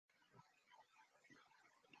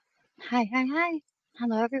Hi, hi, hi.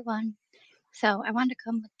 Hello, everyone. So, I wanted to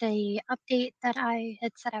come with the update that I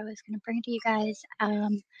had said I was going to bring to you guys. I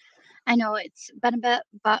know it's been a bit,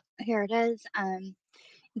 but here it is.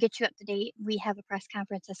 Get you up to date. We have a press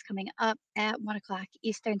conference that's coming up at 1 o'clock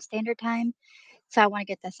Eastern Standard Time. So, I want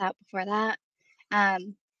to get this out before that.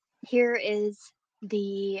 Um, Here is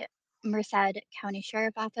the Merced County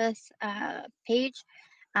Sheriff Office page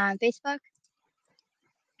on Facebook.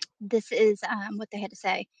 This is what they had to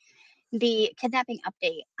say. The kidnapping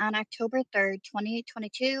update on October 3rd,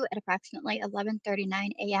 2022 at approximately 11:39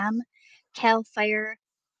 a.m. Cal Fire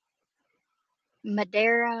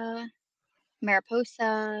Madera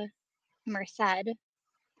Mariposa Merced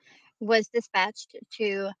was dispatched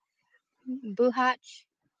to Buhach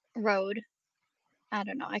Road. I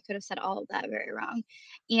don't know, I could have said all of that very wrong.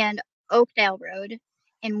 And Oakdale Road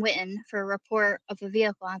in Witten for a report of a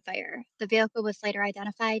vehicle on fire. The vehicle was later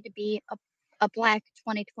identified to be a black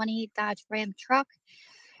 2020 Dodge Ram truck.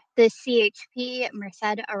 The CHP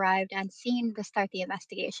Merced arrived on scene to start the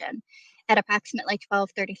investigation. At approximately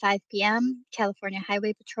 12:35 p.m., California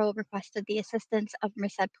Highway Patrol requested the assistance of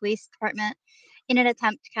Merced Police Department in an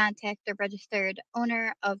attempt to contact the registered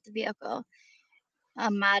owner of the vehicle,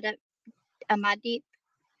 Ahmad Amadip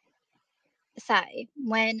Sai.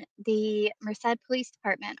 When the Merced Police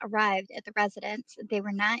Department arrived at the residence, they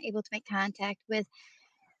were not able to make contact with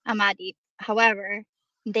Amadip. However,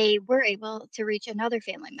 they were able to reach another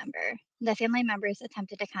family member. The family members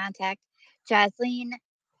attempted to contact Jasleen,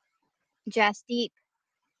 Jasdeep,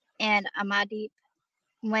 and Amadip.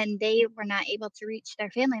 When they were not able to reach their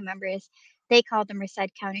family members, they called the Merced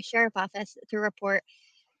County Sheriff Office to report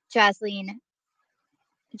Jasleen,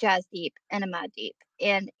 Jasdeep, and Amadip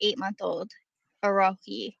and 8-month-old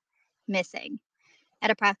Arohi missing. At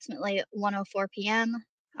approximately 1:04 p.m.,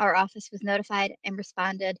 our office was notified and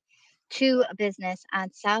responded to a business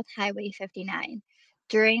on South Highway 59.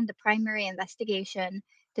 During the primary investigation,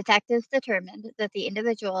 detectives determined that the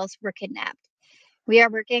individuals were kidnapped. We are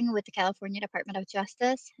working with the California Department of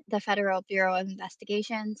Justice, the Federal Bureau of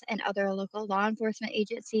Investigations, and other local law enforcement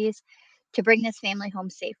agencies to bring this family home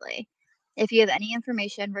safely. If you have any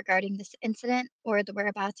information regarding this incident or the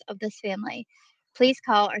whereabouts of this family, please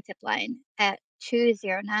call our tip line at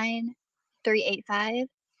 209 385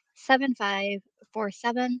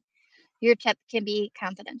 7547. Your tip can be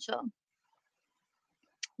confidential.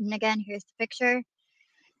 And again, here's the picture.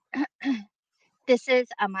 This is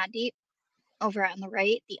Amadip over on the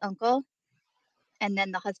right, the uncle, and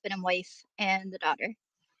then the husband and wife and the daughter.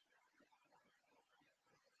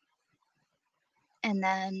 And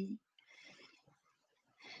then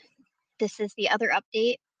this is the other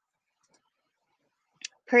update.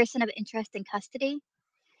 Person of interest in custody.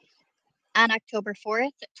 On October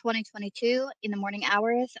 4th, 2022, in the morning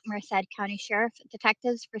hours, Merced County Sheriff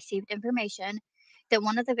detectives received information that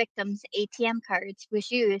one of the victim's ATM cards was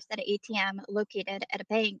used at an ATM located at a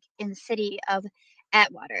bank in the city of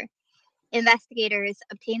Atwater. Investigators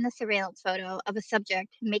obtained the surveillance photo of a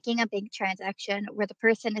subject making a bank transaction where the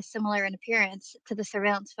person is similar in appearance to the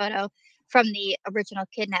surveillance photo from the original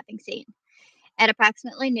kidnapping scene. At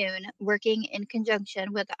approximately noon, working in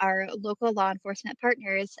conjunction with our local law enforcement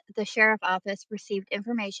partners, the sheriff office received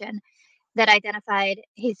information that identified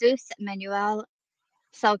Jesus Manuel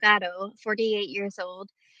Salgado, 48 years old,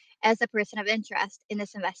 as a person of interest in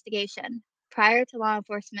this investigation. Prior to law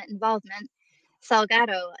enforcement involvement,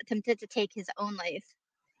 Salgado attempted to take his own life.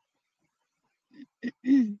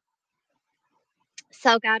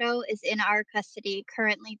 Salgado is in our custody,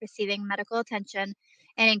 currently receiving medical attention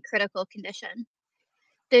and in critical condition.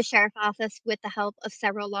 The sheriff office, with the help of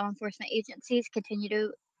several law enforcement agencies, continue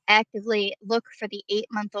to actively look for the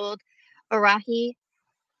 8-month-old Arahi,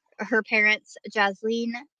 her parents,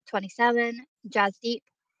 Jasleen, 27, Jasdeep,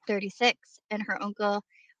 36, and her uncle,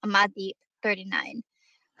 Amaddeep, 39,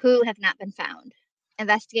 who have not been found.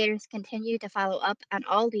 Investigators continue to follow up on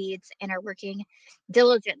all leads and are working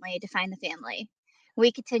diligently to find the family.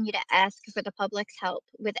 We continue to ask for the public's help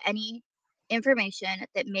with any information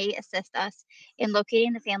that may assist us in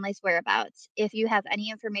locating the family's whereabouts. If you have any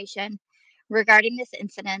information regarding this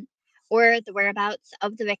incident or the whereabouts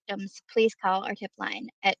of the victims, please call our tip line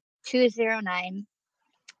at 209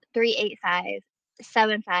 385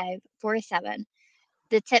 7547.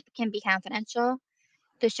 The tip can be confidential.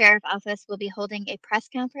 The sheriff office will be holding a press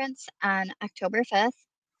conference on October 5th,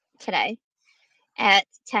 today, at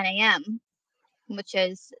 10 a.m., which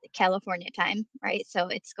is California time, right? So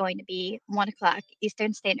it's going to be 1 o'clock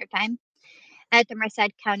Eastern Standard Time at the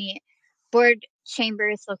Merced County Board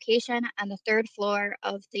Chambers location on the third floor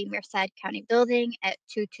of the Merced County building at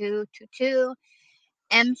 2222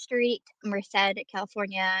 M Street, Merced,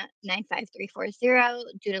 California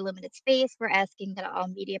 95340. Due to limited space, we're asking that all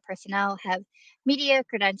media personnel have media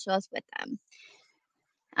credentials with them.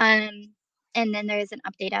 And then there's an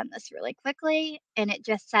update on this really quickly, and it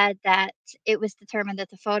just said that it was determined that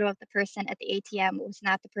the photo of the person at the ATM was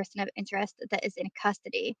not the person of interest that is in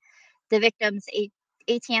custody. The victim's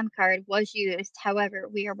ATM card was used. However,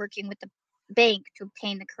 we are working with the bank to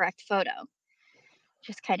obtain the correct photo.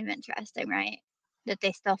 Just kind of interesting, right? That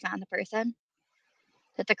they still found the person,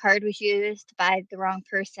 that the card was used by the wrong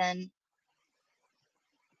person,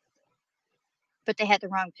 but they had the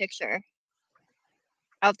wrong picture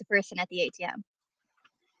of the person at the ATM.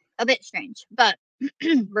 A bit strange, but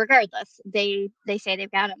regardless, they say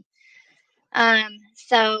they've got him.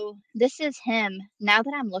 So this is him. Now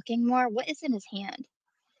that I'm looking more, what is in his hand?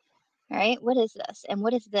 Right? What is this? And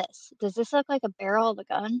what is this? Does this look like a barrel of a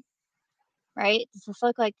gun? Right? Does this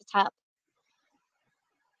look like the top?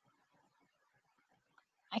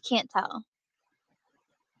 I can't tell.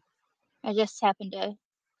 I just happened to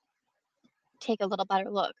take a little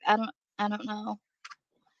better look. I don't know.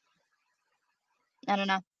 I don't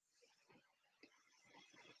know.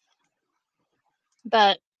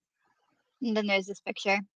 But then there's this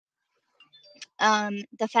picture.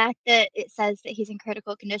 The fact that it says that he's in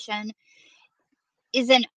critical condition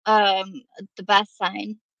isn't the best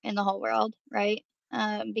sign in the whole world, right?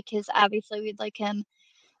 Because obviously we'd like him.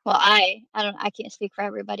 Well, I can't speak for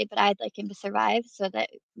everybody, but I'd like him to survive so that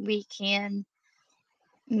we can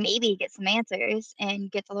maybe get some answers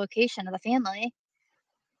and get the location of the family,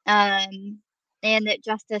 and that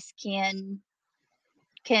justice can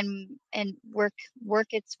and work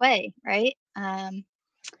its way, right?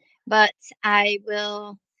 But I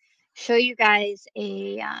will show you guys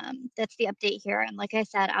that's the update here. And like I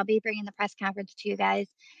said, I'll be bringing the press conference to you guys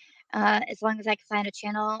as long as I can find a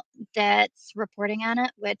channel that's reporting on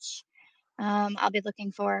it, which I'll be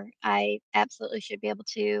looking for. I absolutely should be able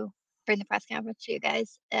to bring the press conference to you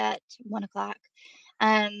guys at 1 o'clock.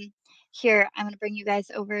 Here, I'm going to bring you guys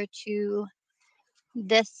over to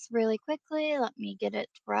this really quickly. Let me get it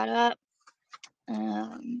brought up.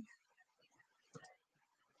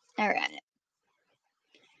 All right.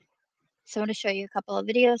 So I want to show you a couple of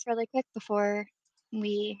videos really quick before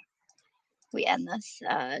we end this,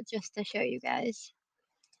 just to show you guys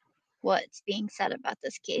what's being said about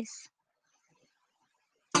this case.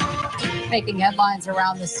 Making headlines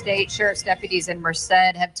around the state, sheriff's deputies in Merced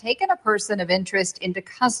have taken a person of interest into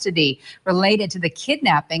custody related to the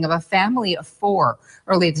kidnapping of a family of 4.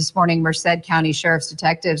 Early this morning, Merced County Sheriff's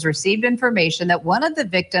detectives received information that one of the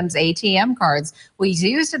victim's ATM cards was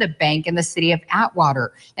used at a bank in the city of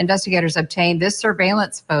Atwater. Investigators obtained this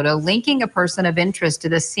surveillance photo linking a person of interest to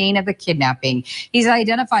the scene of the kidnapping. He's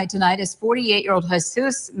identified tonight as 48-year-old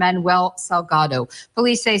Jesus Manuel Salgado.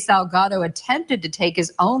 Police say Salgado attempted to take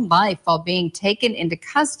his own life while being taken into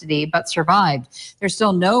custody, but survived. There's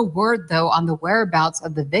still no word, though, on the whereabouts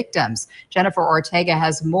of the victims. Jennifer Ortega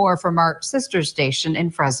has more from our sister station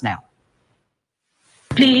in Fresno.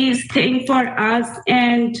 Please think for us,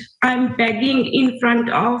 and I'm begging in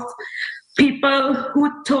front of people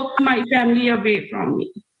who took my family away from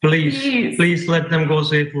me. Please let them go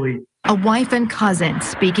safely. A wife and cousin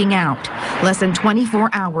speaking out less than 24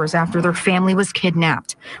 hours after their family was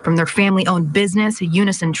kidnapped from their family-owned business,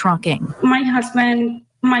 Unison Trucking. My husband,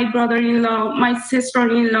 my brother-in-law, my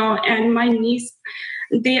sister-in-law, and my niece,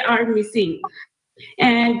 they are missing.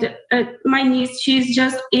 And my niece, she's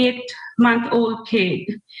just 8-month-old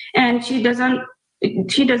kid, and she doesn't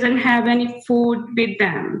have any food with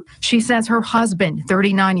them. She says her husband,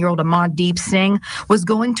 39-year-old Amandeep Singh, was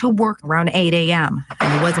going to work around 8 a.m.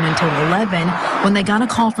 And it wasn't until 11 when they got a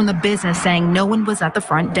call from the business saying no one was at the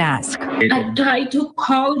front desk. I tried to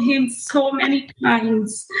call him so many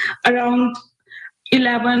times around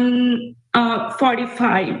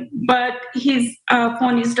 11:45, but his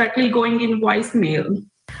phone is directly going in voicemail.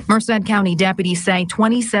 Merced County deputies say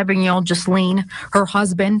 27-year-old Jasleen, her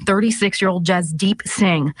husband, 36-year-old Jasdeep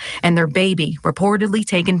Singh, and their baby reportedly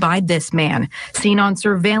taken by this man, seen on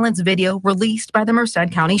surveillance video released by the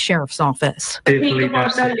Merced County Sheriff's Office. Think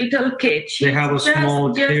about the little kid. They have a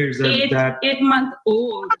small tears that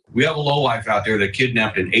 8-month-old. We have a lowlife out there that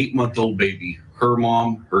kidnapped an 8-month-old baby, her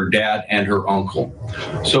mom, her dad, and her uncle.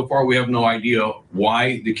 So far, we have no idea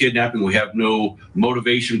why the kidnapping. We have no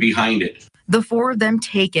motivation behind it. The 4 of them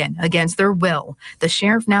taken against their will. The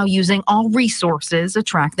sheriff now using all resources to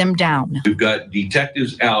track them down. We've got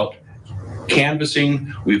detectives out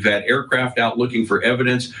canvassing. We've had aircraft out looking for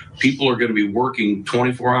evidence. People are going to be working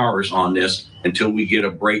 24 hours on this until we get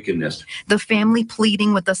a break in this. The family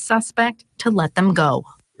pleading with the suspect to let them go.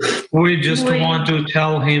 We just want to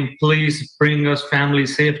tell him, please bring us family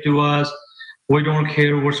safe to us. We don't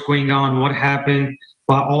care what's going on, what happened,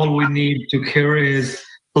 but all we need to care is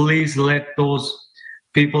please let those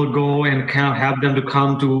people go and have them to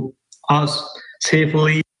come to us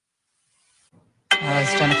safely. As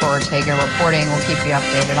Jennifer Ortega reporting, we'll keep you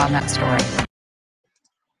updated on that story.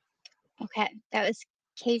 Okay, that was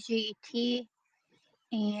KGT.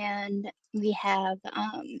 And we have,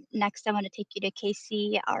 next I want to take you to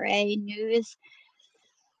KCRA News.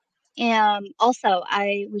 Also,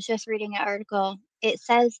 I was just reading an article. It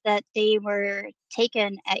says that they were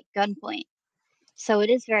taken at gunpoint. So it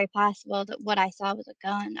is very possible that what I saw was a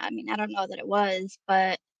gun. I mean, I don't know that it was,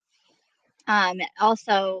 but it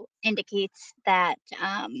also indicates that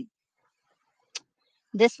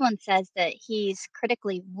this one says that he's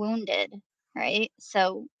critically wounded, right?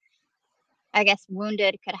 So I guess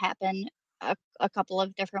wounded could happen a couple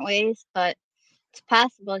of different ways, but it's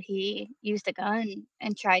possible he used a gun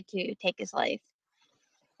and tried to take his life.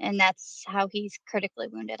 And that's how he's critically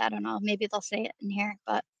wounded. I don't know. Maybe they'll say it in here,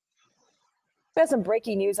 but. We have some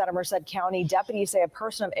breaking news out of Merced County. Deputies say a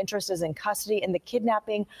person of interest is in custody in the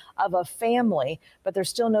kidnapping of a family, but there's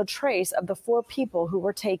still no trace of the 4 people who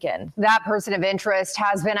were taken. That person of interest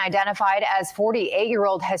has been identified as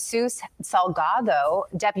 48-year-old Jesus Salgado.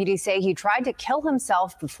 Deputies say he tried to kill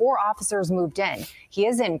himself before officers moved in. He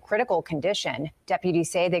is in critical condition. Deputies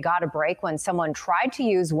say they got a break when someone tried to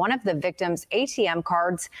use one of the victim's ATM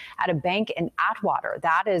cards at a bank in Atwater.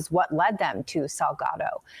 That is what led them to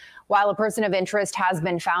Salgado. While a person of interest has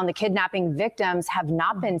been found, the kidnapping victims have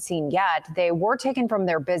not been seen yet. They were taken from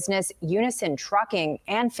their business, Unison Trucking,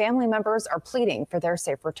 and family members are pleading for their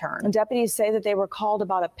safe return. And deputies say that they were called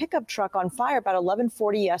about a pickup truck on fire about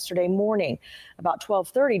 11:40 yesterday morning. About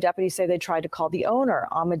 12:30, deputies say they tried to call the owner,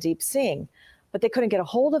 Amandeep Singh, but they couldn't get a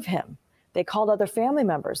hold of him. They called other family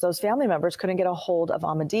members. Those family members couldn't get a hold of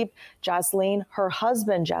Amandeep, Jasleen, her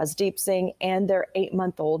husband, Jasdeep Singh, and their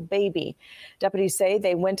 8-month-old baby. Deputies say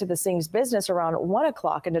they went to the Singh's business around 1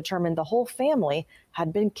 o'clock and determined the whole family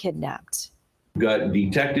had been kidnapped. We've got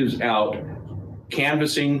detectives out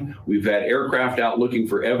canvassing. We've had aircraft out looking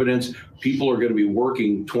for evidence. People are going to be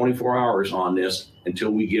working 24 hours on this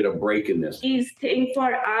until we get a break in this. He's staying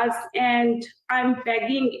for us, and I'm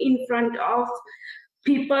begging in front of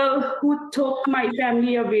people who took my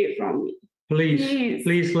family away from me.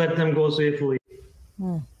 Please let them go safely.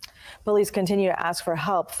 Police continue to ask for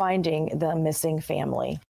help finding the missing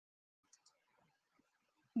family.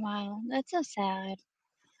 Wow, that's so sad.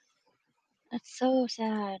 That's so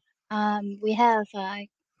sad. We have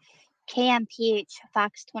KMPH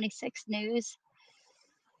Fox 26 News.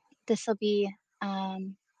 This will be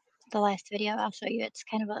the last video I'll show you. It's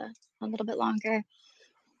kind of a little bit longer.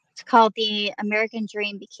 It's called "The American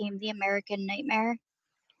Dream Became the American Nightmare."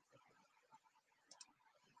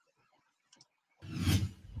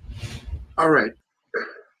 All right.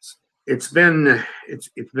 It's been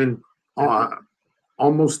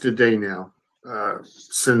almost a day now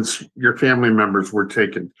since your family members were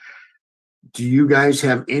taken. Do you guys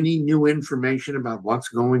have any new information about what's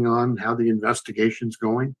going on, how the investigation's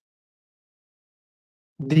going?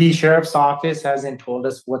 The sheriff's office hasn't told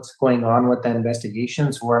us what's going on with the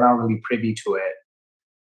investigation, so we're not really privy to it.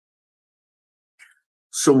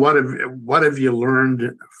 So what have you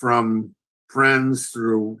learned from friends,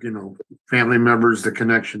 through family members, the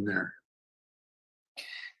connection there?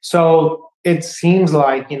 So it seems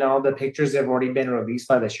like the pictures have already been released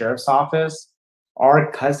by the sheriff's office.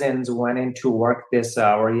 Our cousins went into work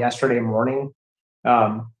yesterday morning.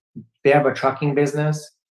 They have a trucking business.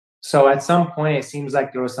 So at some point, it seems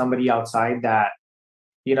like there was somebody outside that,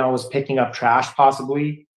 was picking up trash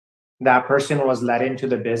possibly. That person was let into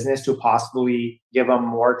the business to possibly give them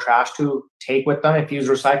more trash to take with them if he was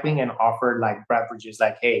recycling, and offered like beverages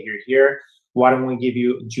like, hey, you're here. Why don't we give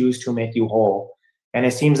you juice to make you whole? And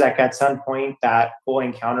it seems like at some point that whole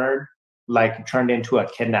encounter turned into a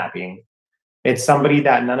kidnapping. It's somebody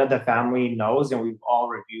that none of the family knows. And we've all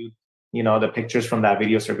reviewed, the pictures from that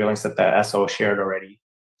video surveillance that the SO shared already.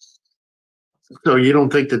 So you don't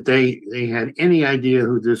think that they had any idea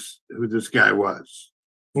who this guy was?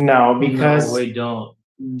 No, because No, we don't.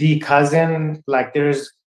 the cousin,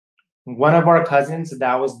 there's one of our cousins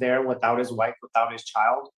that was there without his wife, without his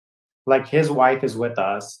child. His wife is with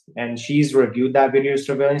us, and she's reviewed that video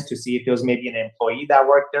surveillance to see if it was maybe an employee that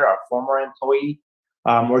worked there, or a former employee,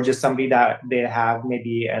 or just somebody that they have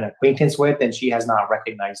maybe an acquaintance with, and she has not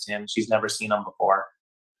recognized him. She's never seen him before.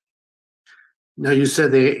 Now, you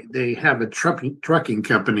said they have a trucking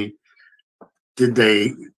company. Did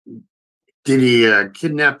he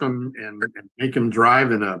kidnap him and make him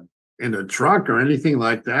drive in in a truck or anything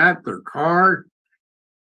like that? Their car?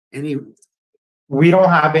 Any? We don't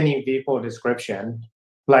have any vehicle description,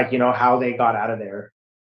 like, how they got out of there.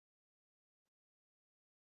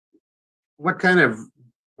 What kind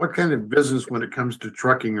of business when it comes to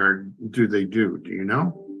trucking or do they do? Do you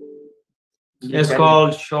know? It's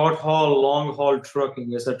called short haul, long haul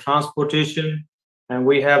trucking. It's a transportation, and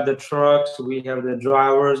we have the trucks, we have the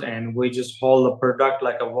drivers, and we just haul the product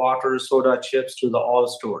like a water, soda, chips to the all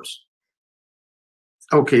stores.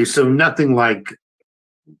 Okay, so nothing like,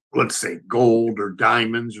 let's say, gold or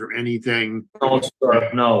diamonds or anything. No,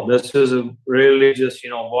 sir. No, this is really just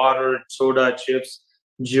water, soda, chips,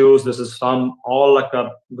 juice. This is all like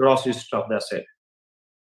a grocery stuff. That's it.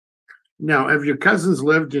 Now, have your cousins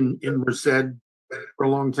lived in Merced for a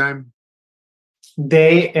long time?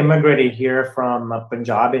 They immigrated here from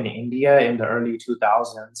Punjab in India in the early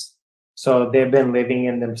 2000s. So they've been living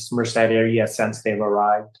in the Merced area since they've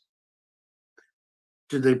arrived.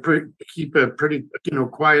 Did they keep a pretty,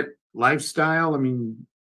 quiet lifestyle? I mean,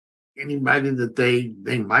 anybody that they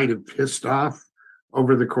might have pissed off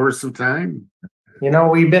over the course of time?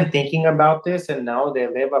 We've been thinking about this, and no, they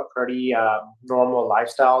live a pretty normal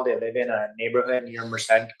lifestyle. They live in a neighborhood near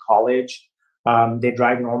Merced College. They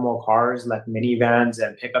drive normal cars like minivans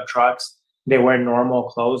and pickup trucks. They wear normal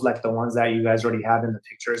clothes like the ones that you guys already have in the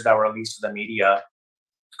pictures that were released to the media.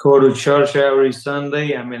 Go to church every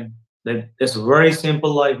Sunday. I mean, it's a very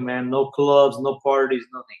simple life, man. No clubs, no parties,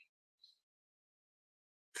 nothing.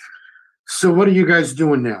 So what are you guys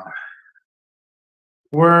doing now?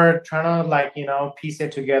 We're trying to piece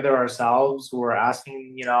it together ourselves. We're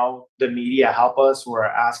asking, the media help us. We're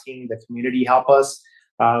asking the community help us.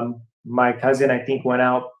 My cousin, I think, went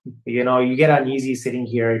out, you get uneasy sitting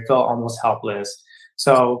here. It felt almost helpless.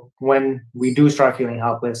 So when we do start feeling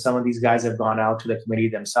helpless, some of these guys have gone out to the committee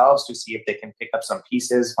themselves to see if they can pick up some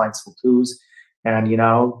pieces, find some clues, and,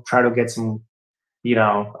 try to get some,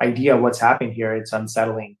 idea of what's happening here. It's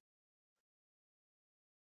unsettling.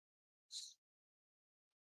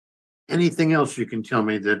 Anything else you can tell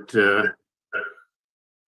me that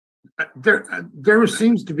there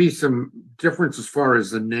seems to be some difference as far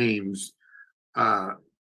as the names?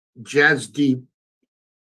 Jazz Deep,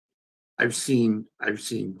 I've seen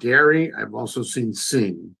Dairy. I've also seen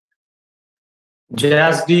Singh.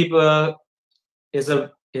 Jazz Deep his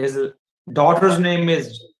daughter's name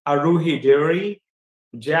is Aruhi Dairy.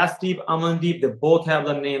 Jazz Deep, Amandeep, they both have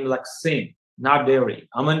the name like Singh, not Dairy.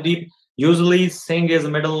 Amandeep, usually Singh is a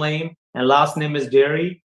middle name and last name is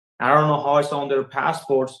Dairy. I don't know how it's on their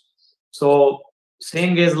passports. So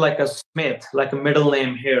Singh is like a Smith, like a middle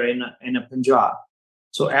name here in a Punjab.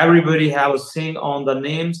 So everybody have a Singh on the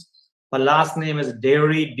names, but last name is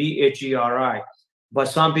Dairy, Dheri. But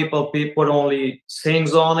some people put only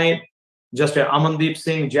Singhs on it, just a Amandeep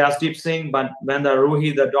Singh, Jasdeep Singh. But when the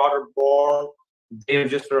Aruhi, the daughter born, they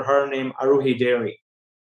register her name Aruhi Dairy.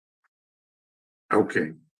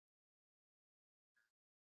 Okay.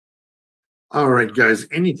 All right, guys.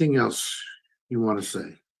 Anything else you want to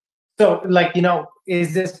say? So,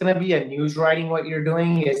 is this going to be a news writing what you're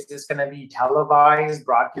doing? Is this going to be televised,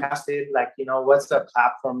 broadcasted? What's the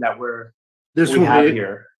platform that we have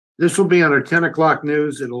here? This will be on our 10 o'clock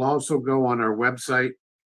news. It'll also go on our website.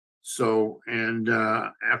 So, and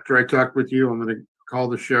after I talk with you, I'm going to call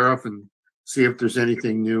the sheriff and see if there's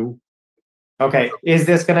anything new. Okay. Is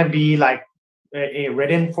this going to be like a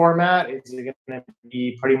written format? Is it going to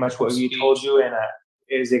be pretty much what we told you? And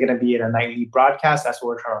is it going to be in a nightly broadcast? That's what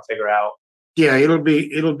we're trying to figure out. Yeah, it'll be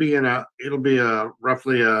a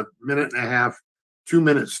roughly a minute and a half,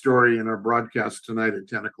 2-minute story in our broadcast tonight at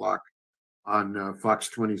 10 o'clock on Fox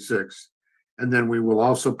 26. And then we will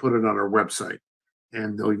also put it on our website,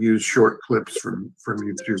 and they'll use short clips from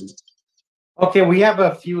YouTube. Okay, we have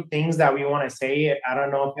a few things that we want to say. I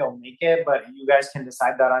don't know if he'll make it, but you guys can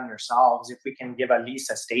decide that on yourselves. If we can give at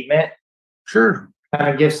least a statement. Sure. Kind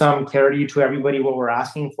of give some clarity to everybody what we're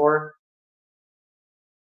asking for.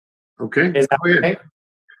 Okay. Is that okay?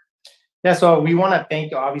 Yeah, so we want to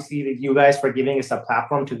thank, obviously, you guys for giving us a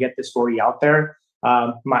platform to get this story out there.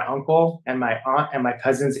 My uncle and my aunt and my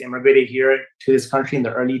cousins immigrated here to this country in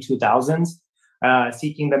the early 2000s,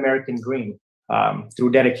 seeking the American dream.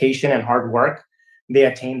 Through dedication and hard work, they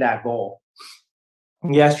attained that goal.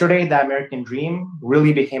 Yesterday, the American dream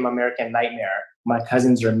really became American nightmare. My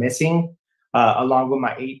cousins are missing, along with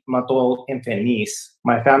my 8-month-old infant niece.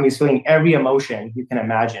 My family's feeling every emotion you can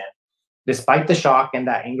imagine. Despite the shock and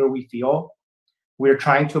that anger we feel, we're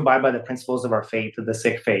trying to abide by the principles of our faith, of the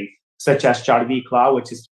Sikh faith, such as Chardi Kala,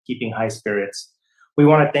 which is keeping high spirits. We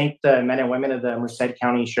want to thank the men and women of the Merced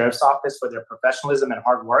County Sheriff's Office for their professionalism and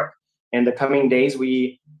hard work In the coming days,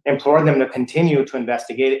 we implore them to continue to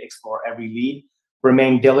investigate, explore every lead,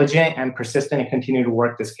 remain diligent and persistent, and continue to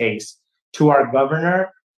work this case. To our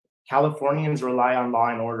governor, Californians rely on law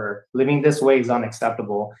and order. Living this way is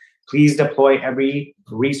unacceptable. Please deploy every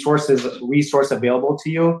resource available to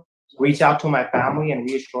you. Reach out to my family and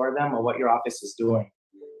reassure them of what your office is doing.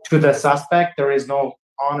 To the suspect, there is no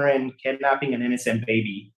honor in kidnapping an innocent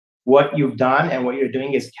baby. What you've done and what you're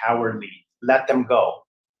doing is cowardly. Let them go.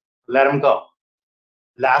 Let them go.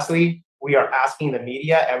 Lastly, we are asking the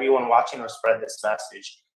media, everyone watching, to spread this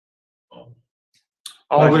message.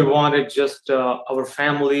 All we wanted, just our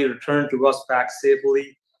family returned to us back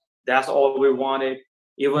safely. That's all we wanted.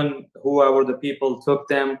 Even whoever the people took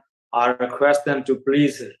them, I request them to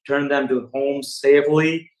please return them to homes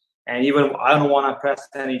safely. And even I don't want to press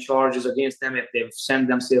any charges against them if they've sent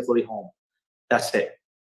them safely home. That's it.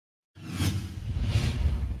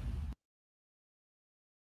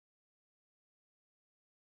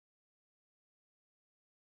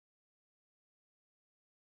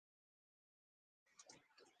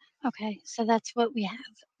 Okay, so that's what we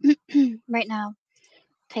have right now.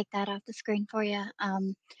 Take that off the screen for you.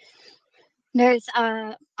 There's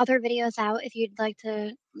other videos out if you'd like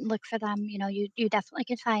to look for them. You know, you definitely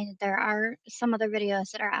can find. There are some other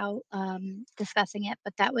videos that are out discussing it,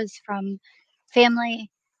 but that was from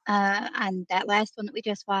family on that last one that we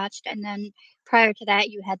just watched, and then prior to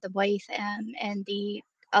that, you had the wife and the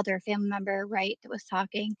other family member, right, that was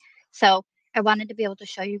talking. So I wanted to be able to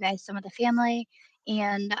show you guys some of the family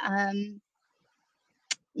and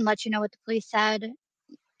let you know what the police said.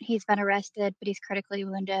 He's been arrested, but he's critically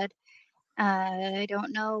wounded. I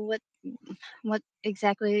don't know what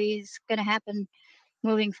exactly is going to happen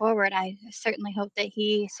moving forward. I certainly hope that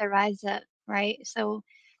he survives it, right? So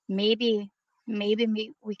maybe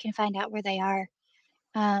we can find out where they are.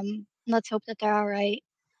 Let's hope that they're all right.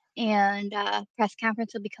 And press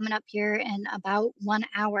conference will be coming up here in about 1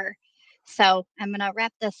 hour. So I'm gonna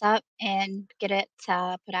wrap this up and get it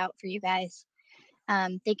put out for you guys.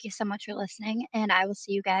 Thank you so much for listening, and I will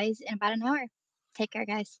see you guys in about an hour. Take care,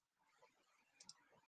 guys.